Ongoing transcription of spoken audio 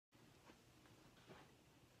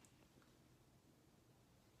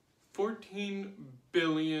$14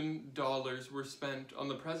 billion were spent on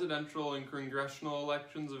the presidential and congressional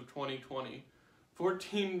elections of 2020.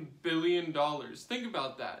 $14 billion. Think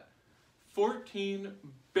about that. $14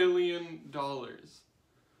 billion.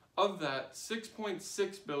 Of that,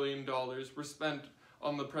 $6.6 billion were spent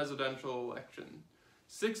on the presidential election.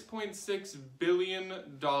 $6.6 billion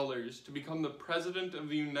to become the President of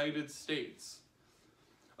the United States.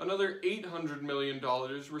 Another $800 million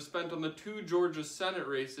were spent on the 2 Georgia Senate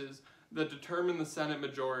races that determine the Senate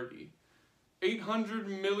majority.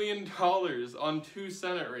 $800 million on 2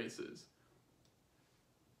 Senate races.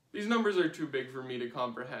 These numbers are too big for me to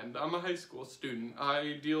comprehend. I'm a high school student.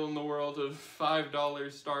 I deal in the world of $5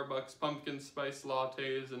 Starbucks pumpkin spice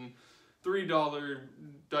lattes and $3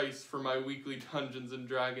 dice for my weekly Dungeons &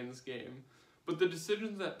 Dragons game. But the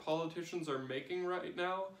decisions that politicians are making right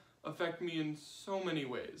now affect me in so many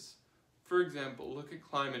ways. For example, look at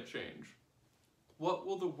climate change. What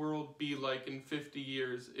will the world be like in 50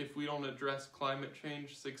 years if we don't address climate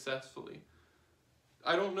change successfully?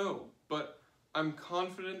 I don't know, but I'm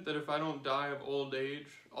confident that if I don't die of old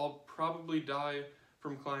age, I'll probably die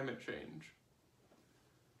from climate change.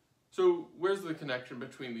 So where's the connection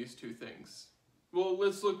between these two things? Well,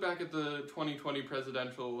 let's look back at the 2020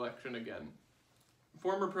 presidential election again.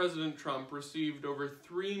 Former President Trump received over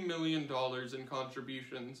 $3 million in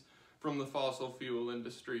contributions from the fossil fuel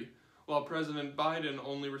industry, while President Biden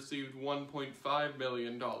only received $1.5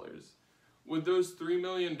 million. Would those $3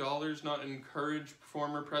 million not encourage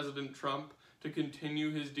former President Trump to continue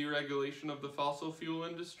his deregulation of the fossil fuel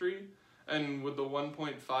industry? And would the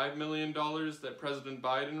 $1.5 million that President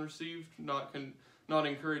Biden received not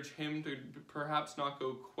encourage him to perhaps not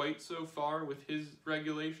go quite so far with his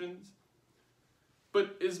regulations?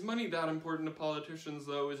 But is money that important to politicians,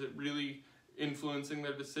 though? Is it really influencing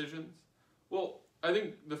their decisions? Well, I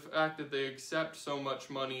think the fact that they accept so much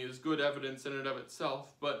money is good evidence in and of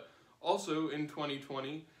itself, but also in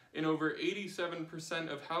 2020, in over 87%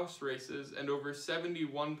 of House races and over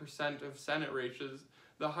 71% of Senate races,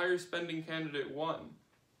 the higher spending candidate won.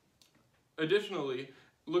 Additionally,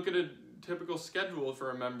 look at a typical schedule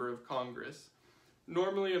for a member of Congress.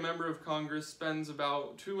 Normally, a member of Congress spends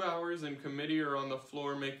about 2 hours in committee or on the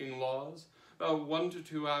floor making laws, about 1 to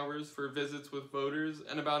 2 hours for visits with voters,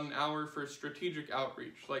 and about an hour for strategic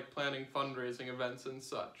outreach, like planning fundraising events and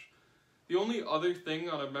such. The only other thing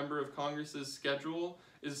on a member of Congress's schedule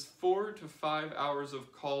is 4 to 5 hours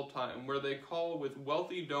of call time, where they call with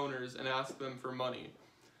wealthy donors and ask them for money.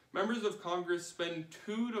 Members of Congress spend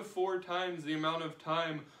 2 to 4 times the amount of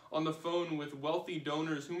time on the phone with wealthy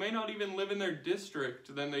donors who may not even live in their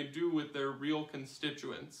district than they do with their real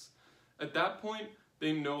constituents. At that point,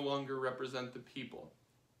 they no longer represent the people.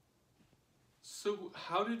 So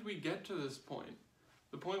how did we get to this point?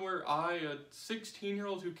 The point where I, a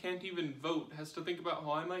 16-year-old who can't even vote, has to think about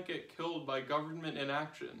how I might get killed by government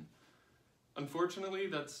inaction. Unfortunately,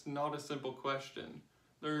 that's not a simple question.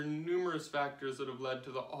 There are numerous factors that have led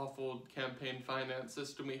to the awful campaign finance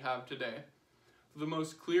system we have today. The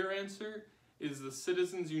most clear answer is the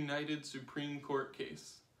Citizens United Supreme Court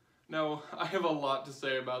case. Now, I have a lot to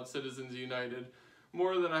say about Citizens United,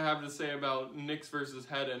 more than I have to say about Nix versus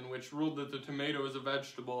Hedden, which ruled that the tomato is a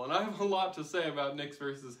vegetable, and I have a lot to say about Nix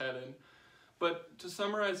versus Hedden. But to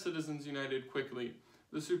summarize Citizens United quickly,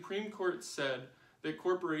 the Supreme Court said that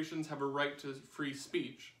corporations have a right to free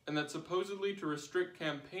speech, and that supposedly to restrict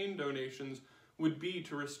campaign donations would be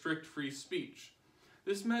to restrict free speech.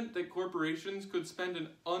 This meant that corporations could spend an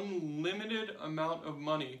unlimited amount of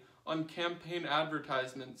money on campaign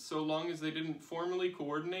advertisements so long as they didn't formally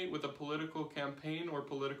coordinate with a political campaign or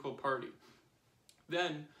political party.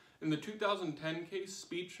 Then, in the 2010 case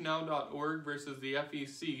SpeechNow.org versus the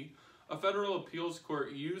FEC, a federal appeals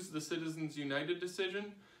court used the Citizens United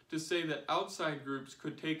decision to say that outside groups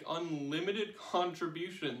could take unlimited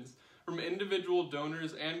contributions from individual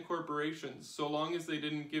donors and corporations so long as they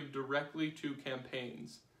didn't give directly to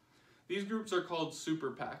campaigns. These groups are called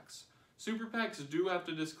super PACs. Super PACs do have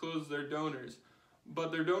to disclose their donors,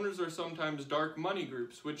 but their donors are sometimes dark money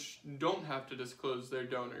groups which don't have to disclose their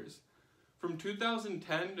donors. From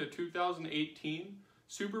 2010 to 2018,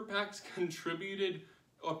 super PACs contributed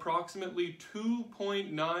approximately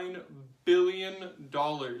 $2.9 billion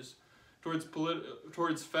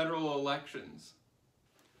towards federal elections.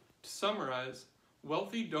 To summarize,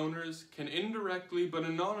 wealthy donors can indirectly but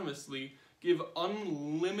anonymously give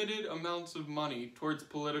unlimited amounts of money towards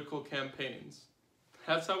political campaigns.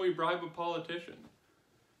 That's how we bribe a politician.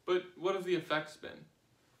 But what have the effects been?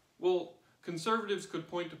 Well, conservatives could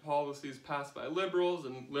point to policies passed by liberals,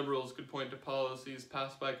 and liberals could point to policies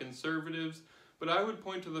passed by conservatives, but I would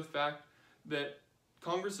point to the fact that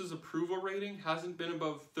Congress's approval rating hasn't been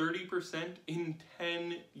above 30% in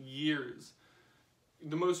 10 years.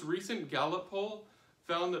 The most recent Gallup poll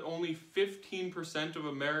found that only 15% of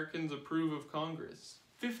Americans approve of Congress.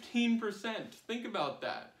 15%! Think about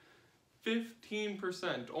that.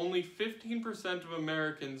 15%. Only 15% of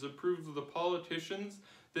Americans approve of the politicians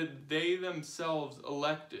that they themselves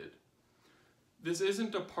elected. This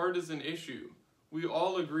isn't a partisan issue. We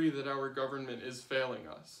all agree that our government is failing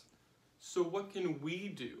us. So what can we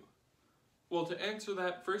do? Well, to answer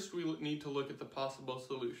that, first we need to look at the possible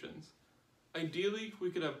solutions. Ideally,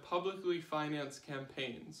 we could have publicly financed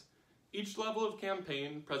campaigns. Each level of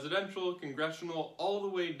campaign, presidential, congressional, all the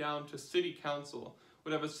way down to city council,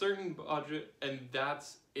 would have a certain budget, and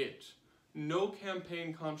that's it. No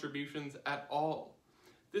campaign contributions at all.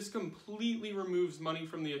 This completely removes money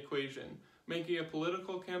from the equation, making a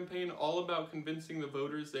political campaign all about convincing the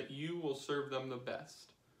voters that you will serve them the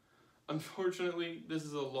best. Unfortunately, this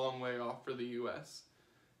is a long way off for the US.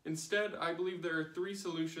 Instead, I believe there are 3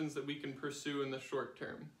 solutions that we can pursue in the short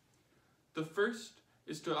term. The first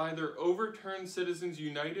is to either overturn Citizens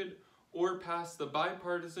United or pass the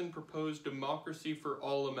bipartisan proposed Democracy for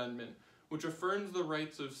All Amendment, which affirms the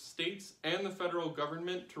rights of states and the federal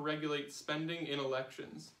government to regulate spending in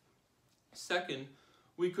elections. Second,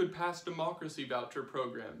 we could pass democracy voucher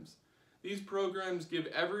programs. These programs give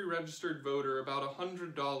every registered voter about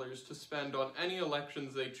 $100 to spend on any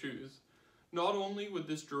elections they choose. Not only would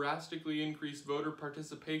this drastically increase voter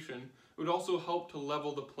participation, it would also help to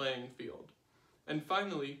level the playing field. And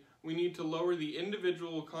finally, we need to lower the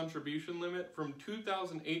individual contribution limit from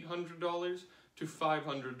 $2,800 to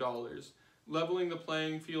 $500, leveling the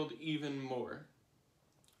playing field even more.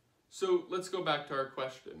 So let's go back to our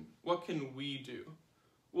question. What can we do?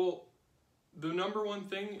 Well, the number one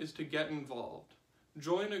thing is to get involved.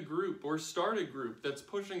 Join a group or start a group that's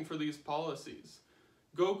pushing for these policies.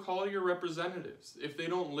 Go call your representatives. If they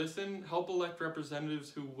don't listen, help elect representatives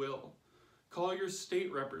who will. Call your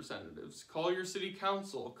state representatives. Call your city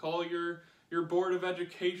council. Call your board of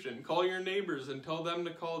education. Call your neighbors and tell them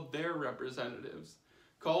to call their representatives.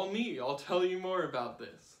 Call me. I'll tell you more about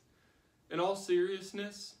this. In all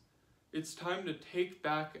seriousness, it's time to take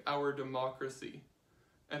back our democracy.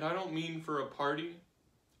 And I don't mean for a party.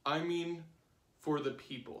 I mean for the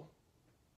people.